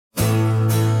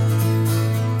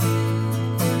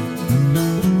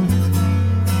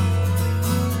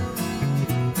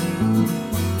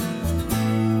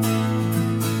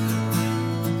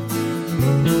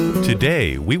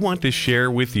Today, we want to share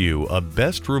with you a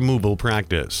best removal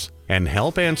practice and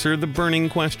help answer the burning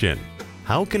question: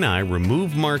 how can I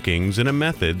remove markings in a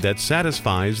method that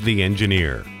satisfies the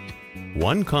engineer?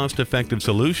 One cost-effective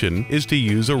solution is to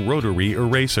use a rotary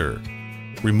eraser.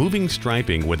 Removing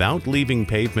striping without leaving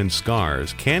pavement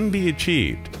scars can be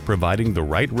achieved providing the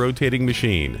right rotating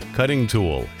machine, cutting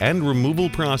tool, and removal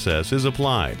process is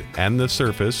applied and the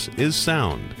surface is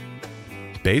sound.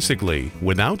 Basically,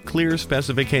 without clear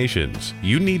specifications,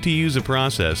 you need to use a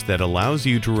process that allows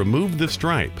you to remove the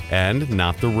stripe and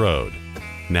not the road.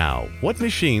 Now, what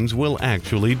machines will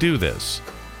actually do this?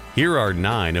 Here are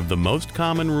 9 of the most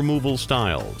common removal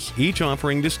styles, each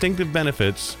offering distinctive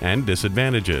benefits and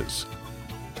disadvantages.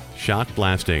 Shot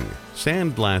blasting,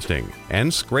 sand blasting,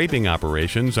 and scraping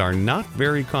operations are not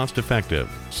very cost-effective,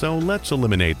 so let's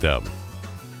eliminate them.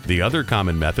 The other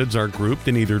common methods are grouped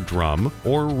in either drum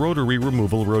or rotary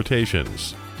removal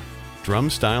rotations.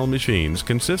 Drum-style machines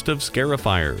consist of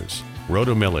scarifiers,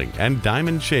 rotomilling, and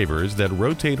diamond shavers that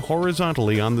rotate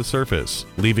horizontally on the surface,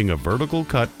 leaving a vertical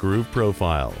cut groove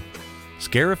profile.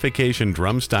 Scarification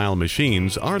drum-style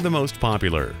machines are the most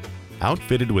popular.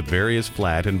 Outfitted with various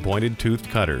flat and pointed-toothed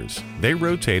cutters, they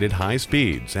rotate at high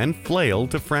speeds and flail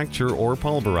to fracture or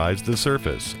pulverize the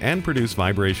surface and produce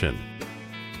vibration.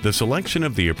 The selection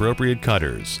of the appropriate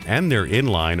cutters and their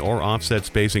inline or offset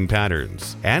spacing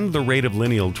patterns and the rate of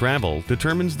lineal travel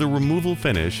determines the removal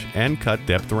finish and cut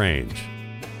depth range.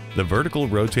 The vertical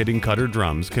rotating cutter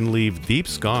drums can leave deep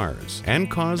scars and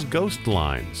cause ghost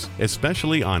lines,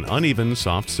 especially on uneven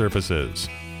soft surfaces.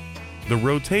 The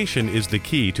rotation is the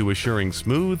key to assuring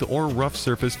smooth or rough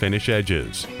surface finish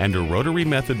edges, and a rotary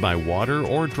method by water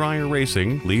or dry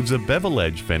erasing leaves a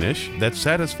bevel-edge finish that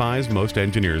satisfies most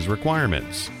engineers'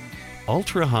 requirements.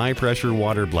 Ultra-high pressure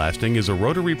water blasting is a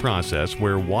rotary process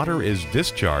where water is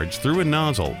discharged through a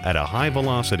nozzle at a high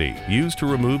velocity used to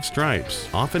remove stripes,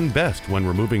 often best when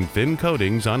removing thin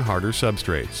coatings on harder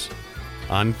substrates.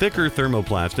 On thicker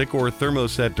thermoplastic or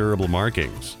thermoset durable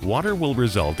markings, water will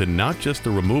result in not just the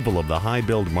removal of the high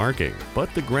build marking,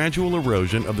 but the gradual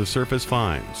erosion of the surface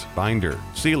fines, binder,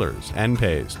 sealers, and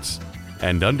pastes.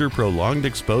 And under prolonged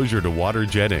exposure to water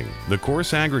jetting, the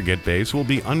coarse aggregate base will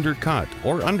be undercut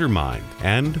or undermined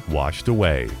and washed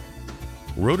away.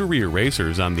 Rotary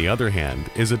erasers, on the other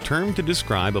hand, is a term to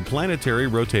describe a planetary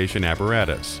rotation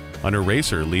apparatus. An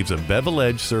eraser leaves a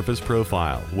bevel-edge surface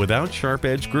profile without sharp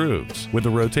edge grooves, with a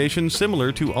rotation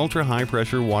similar to ultra-high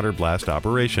pressure water blast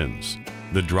operations.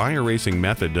 The dry erasing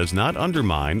method does not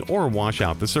undermine or wash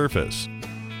out the surface.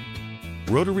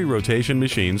 Rotary rotation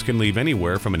machines can leave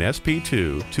anywhere from an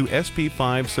SP2 to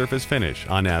SP5 surface finish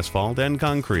on asphalt and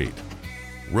concrete.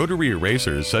 Rotary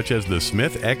erasers such as the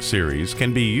Smith X series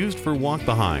can be used for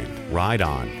walk-behind,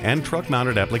 ride-on, and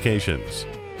truck-mounted applications.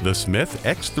 The Smith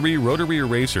X3 rotary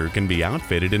eraser can be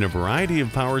outfitted in a variety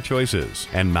of power choices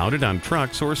and mounted on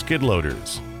trucks or skid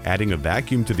loaders. Adding a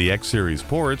vacuum to the X series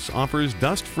ports offers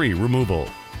dust-free removal.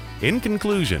 In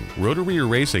conclusion, rotary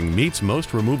erasing meets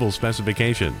most removal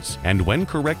specifications and, when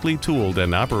correctly tooled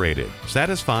and operated,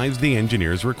 satisfies the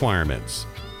engineer's requirements.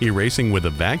 Erasing with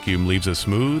a vacuum leaves a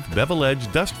smooth,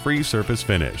 bevel-edge, dust-free surface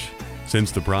finish.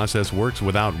 Since the process works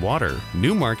without water,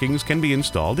 new markings can be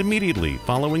installed immediately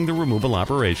following the removal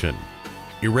operation.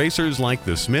 Erasers like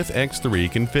the Smith X3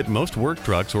 can fit most work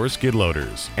trucks or skid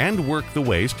loaders and work the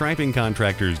way striping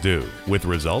contractors do, with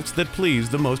results that please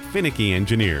the most finicky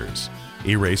engineers.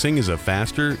 Erasing is a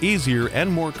faster, easier, and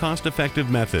more cost-effective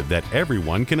method that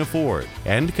everyone can afford,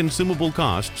 and consumable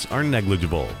costs are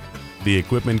negligible. The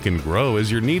equipment can grow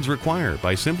as your needs require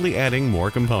by simply adding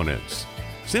more components.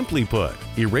 Simply put,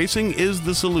 erasing is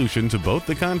the solution to both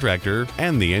the contractor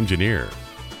and the engineer.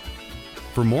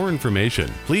 For more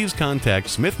information, please contact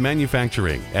Smith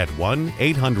Manufacturing at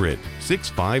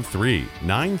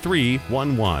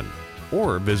 1-800-653-9311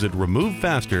 or visit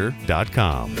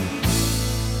removefaster.com.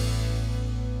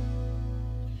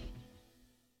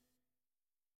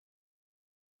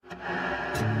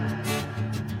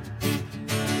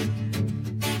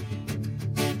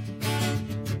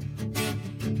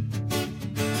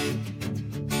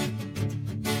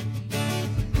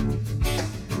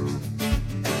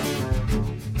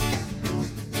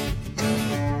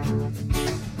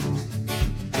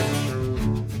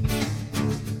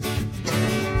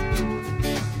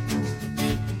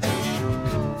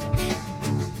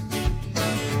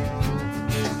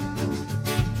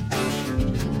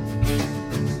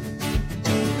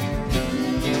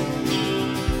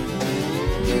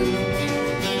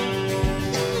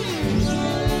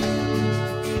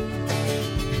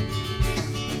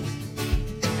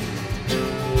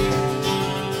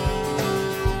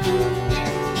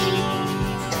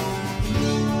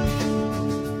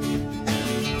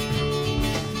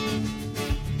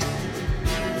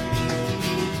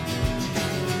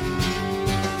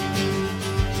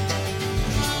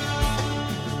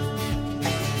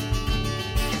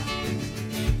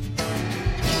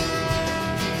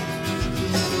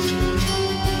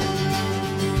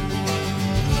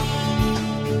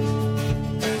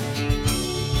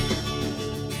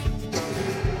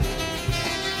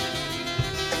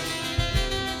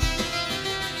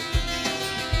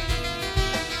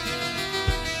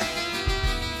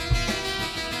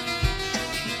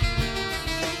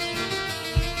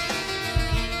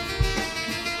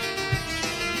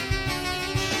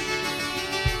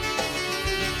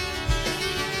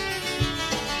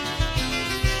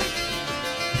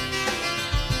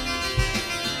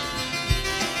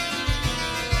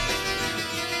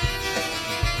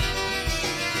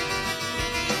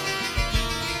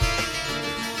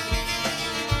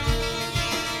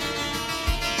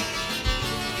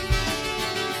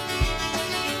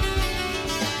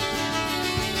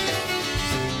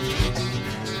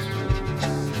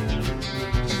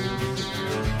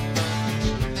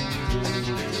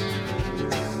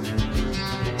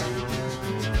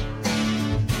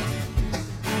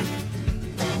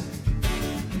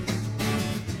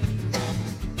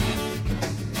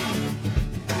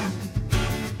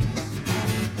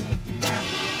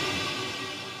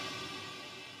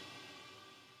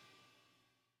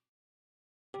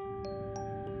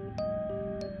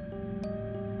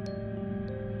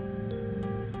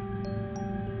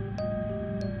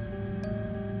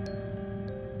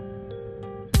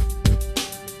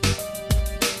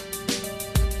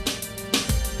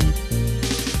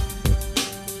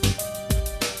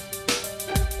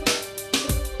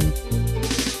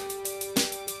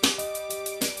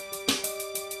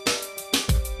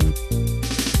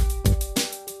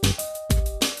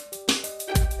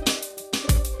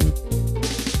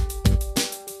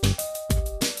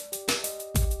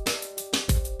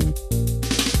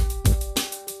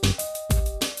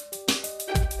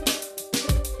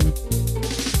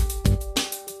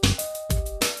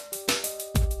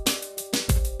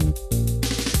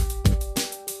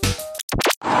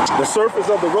 The surface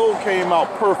of the road came out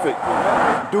perfect.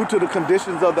 Due to the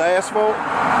conditions of the asphalt,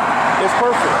 it's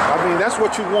perfect. I mean, that's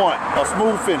what you want, a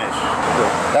smooth finish.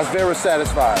 That's very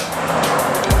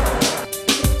satisfying.